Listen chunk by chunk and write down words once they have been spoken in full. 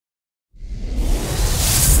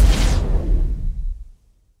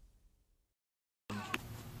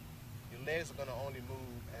legs are going to only move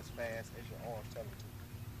as fast as your arms tell them to.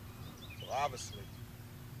 So obviously,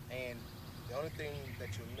 and the only thing that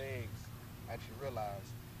your legs actually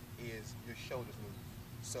realize is your shoulders move.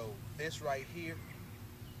 So this right here,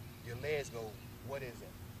 your legs go, what is it?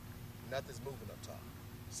 Nothing's moving up top.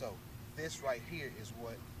 So this right here is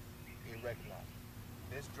what it recognizes.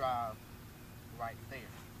 This drive right there.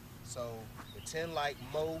 So pretend like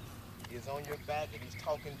Mo is on your back and he's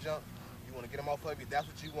talking junk. You want to get him off of you. That's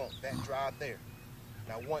what you want, that drive there.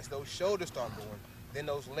 Now once those shoulders start going, then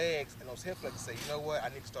those legs and those hip flexors say, you know what, I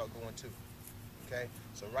need to start going too. Okay?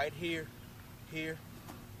 So right here,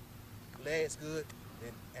 legs good.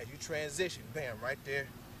 Then as you transition, bam, right there,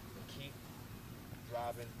 and keep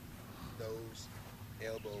driving those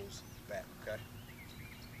elbows back, okay?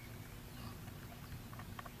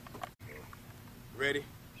 Ready?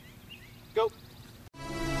 Go.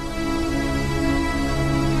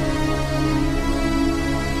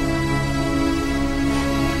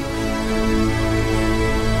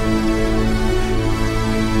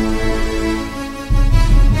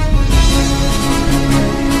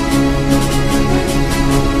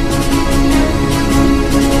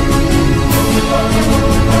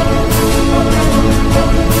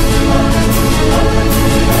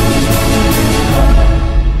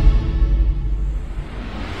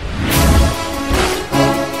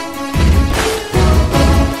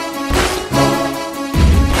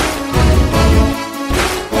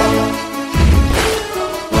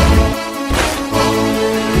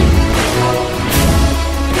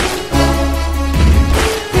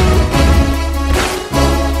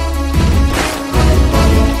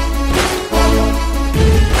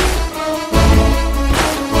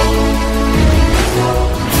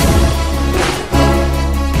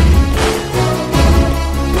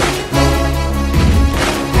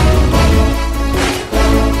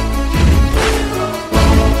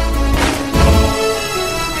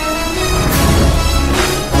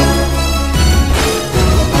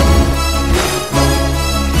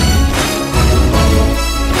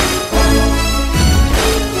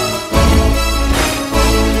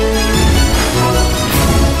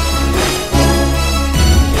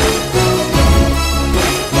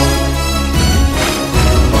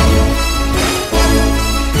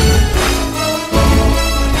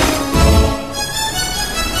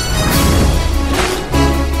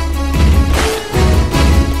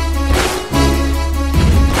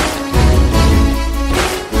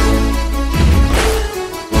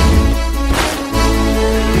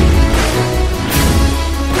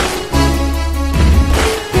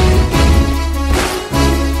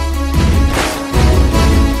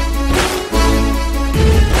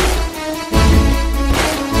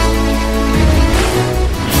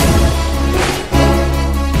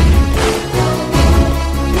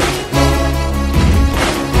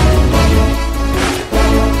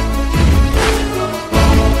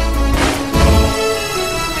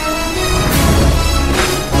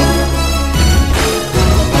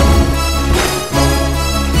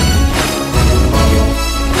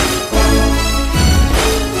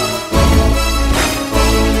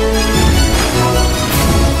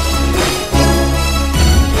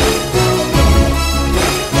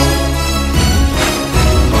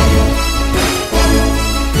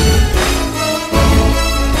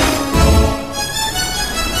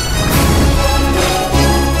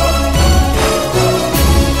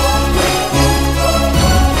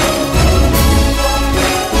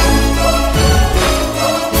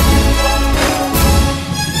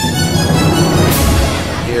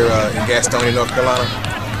 North Carolina.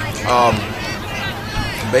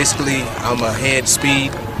 Basically, I'm a head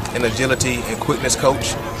speed and agility and quickness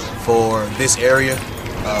coach for this area,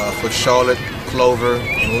 for Charlotte, Clover,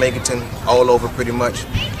 and Lincoln, all over pretty much.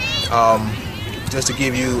 Just to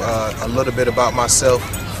give you a little bit about myself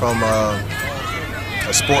from a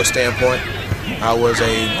sports standpoint, I was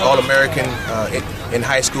an All-American in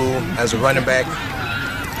high school as a running back,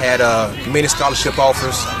 had many scholarship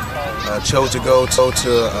offers. Chose to go to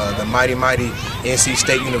the mighty NC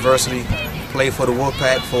State University, played for the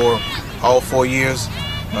Wolfpack for all 4 years,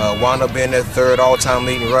 wound up being their third all-time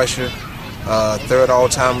leading rusher, third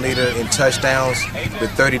all-time leader in touchdowns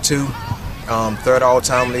with 32, third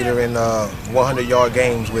all-time leader in 100-yard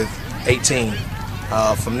games with 18.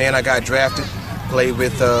 From then I got drafted, played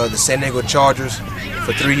with the San Diego Chargers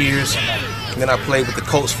for 3 years, and then I played with the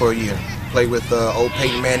Colts for a year, played with old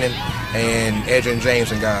Peyton Manning and Edgerrin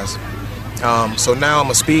James and guys. So now I'm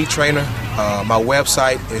a speed trainer. My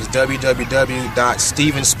website is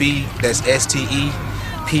www.stephenspeed, that's STEPHENS,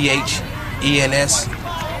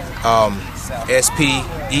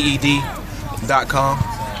 SPEED.com.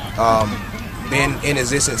 been in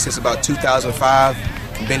existence since about 2005.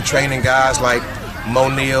 Been training guys like Mo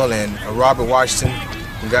Neal and Robert Washington,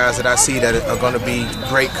 guys that I see that are going to be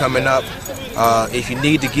great coming up. If you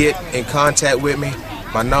need to get in contact with me,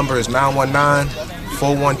 my number is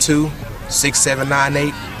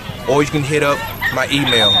 919-412-6798, or you can hit up my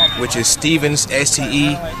email, which is Stephens,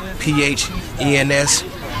 STEPHENS,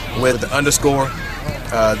 with the underscore,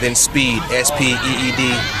 then speed, SPEED,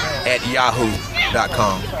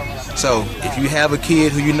 @yahoo.com. So if you have a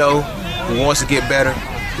kid who you know who wants to get better,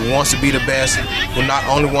 who wants to be the best, who not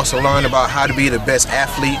only wants to learn about how to be the best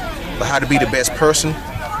athlete, but how to be the best person,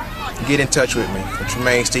 get in touch with me for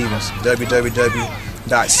Tremayne Stephens,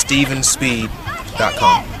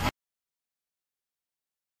 www.stephenspeed.com.